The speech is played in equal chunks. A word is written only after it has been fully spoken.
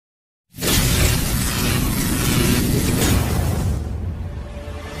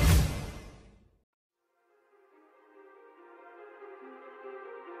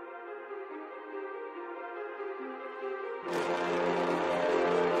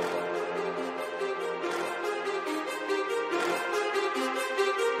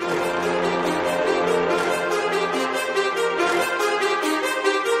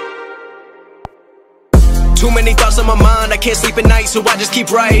thoughts on my mind, I can't sleep at night, so I just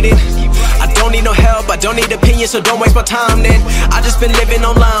keep writing. I don't need no help, I don't need opinions, so don't waste my time then. I just been living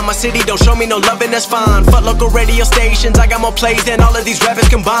online, my city don't show me no love and that's fine. Fuck local radio stations, I got more plays than all of these rappers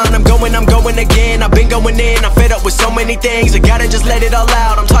combined. I'm going again, I've been going in, I'm fed up with so many things, I gotta just let it all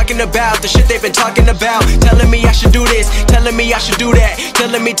out. I'm talking about the shit they've been talking about, telling me I should do this, telling me I should do that,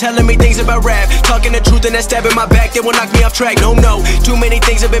 telling me things about rap, talking the truth and that stab in my back that will knock me off track. No, too many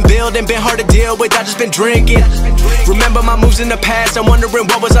things have been building, been hard to deal with, I just been drinking. Remember my moves in the past, I'm wondering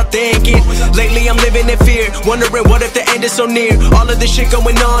what was I thinking. Lately I'm living in fear, wondering what if the end is so near. All of this shit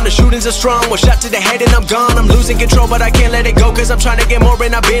going on, the shootings are strong, one shot to the head and I'm gone. I'm losing control but I can't let it go, cause I'm trying to get more.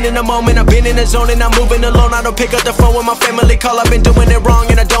 And I've been in the moment, I've been in the zone, and I'm moving alone. I don't pick up the phone when my family call, I've been doing it wrong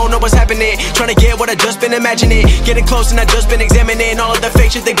and I don't know what's happening. Trying to get what I just been imagining, getting close and I just been examining all of the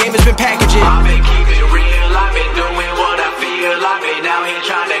fake shit the game has been packaging. I've been keeping it real, I've been doing what I feel, I've been out here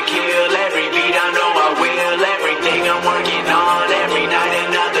trying to kill every beat, I know I will. Everything I'm working on, every night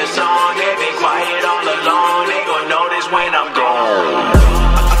another song. They've been quiet all along, they gon' notice when I'm gone.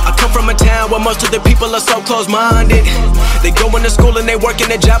 I come from a town where most of the people are so close-minded. They go into school and they work in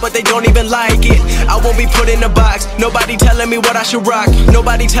a job but they don't even like it. I won't be put in a box, nobody telling me what I should rock,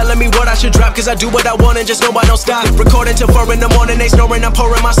 nobody telling me what I should drop, cause I do what I want and just know I don't stop. Recording till 4 in the morning, they snoring, I'm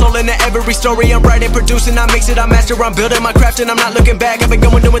pouring my soul into every story. I'm writing, producing, I mix it, I master, I'm building my craft and I'm not looking back. I've been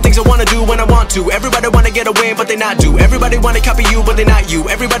going doing things I wanna do when I want to. Everybody wanna get a win but they not do. Everybody wanna copy you but they not you.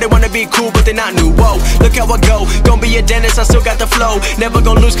 Everybody wanna be cool but they not new. Whoa, look how I go, gonna be a dentist, I still got the flow. Never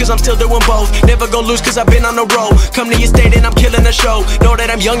gonna lose cause I'm still doing both. Never gonna lose cause I've been on the road. Come to your state and I'm killing the show. Know that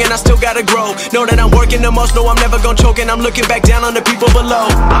I'm young and I still gotta grow. Know that I'm working the most, know I'm never gonna choke, and I'm looking back down on the people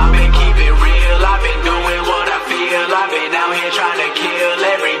below. I've been keeping it real, I've been doing what I feel, I've been out here trying to kill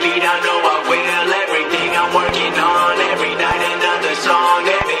every beat, I know I will. Everything I'm working on, every night another song.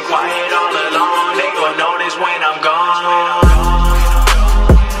 They've been quiet all along, they gon' notice when I'm gone.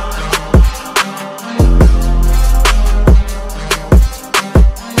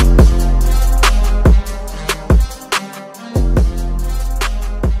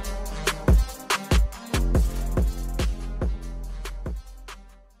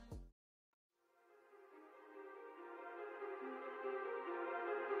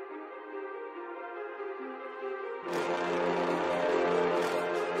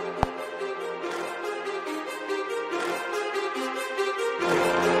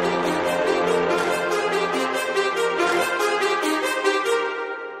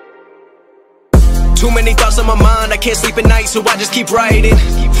 Too many thoughts on my mind, I can't sleep at night, so I just keep writing.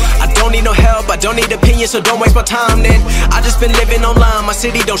 I don't need no help, I don't need opinions, so don't waste my time then. I just been living online, my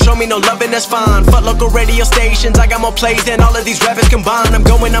city don't show me no love and that's fine. Fuck local radio stations, I got more plays than all of these rappers combined. I'm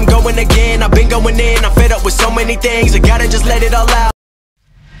going again, I've been going in, I'm fed up with so many things, I gotta just let it all out.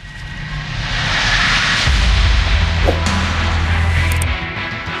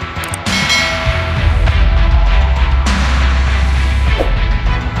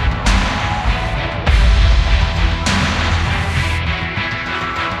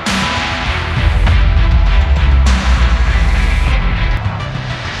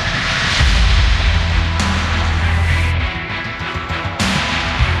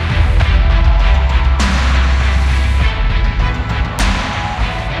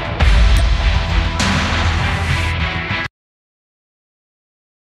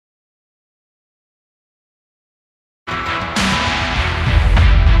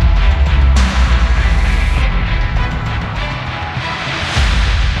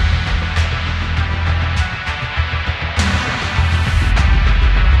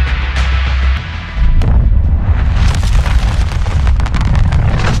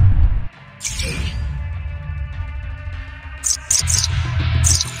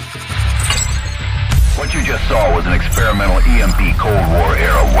 What you just saw was an experimental EMP Cold War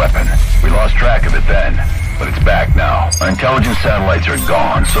era weapon. We lost track of it then, but it's back now. Our intelligence satellites are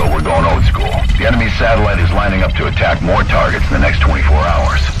gone, so we're going old school. The enemy's satellite is lining up to attack more targets in the next 24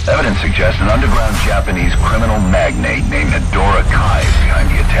 hours. Evidence suggests an underground Japanese criminal magnate named Hidora Kai is behind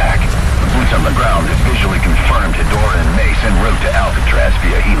the attack. The boots on the ground have visually confirmed Hidora and Mace en route to Alcatraz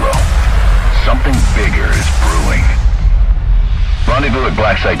via Hilo. Something bigger is brewing. Rendezvous at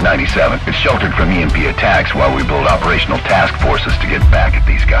Black Site 97. It's sheltered from EMP attacks while we build operational task forces to get back at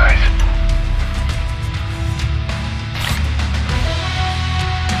these guys.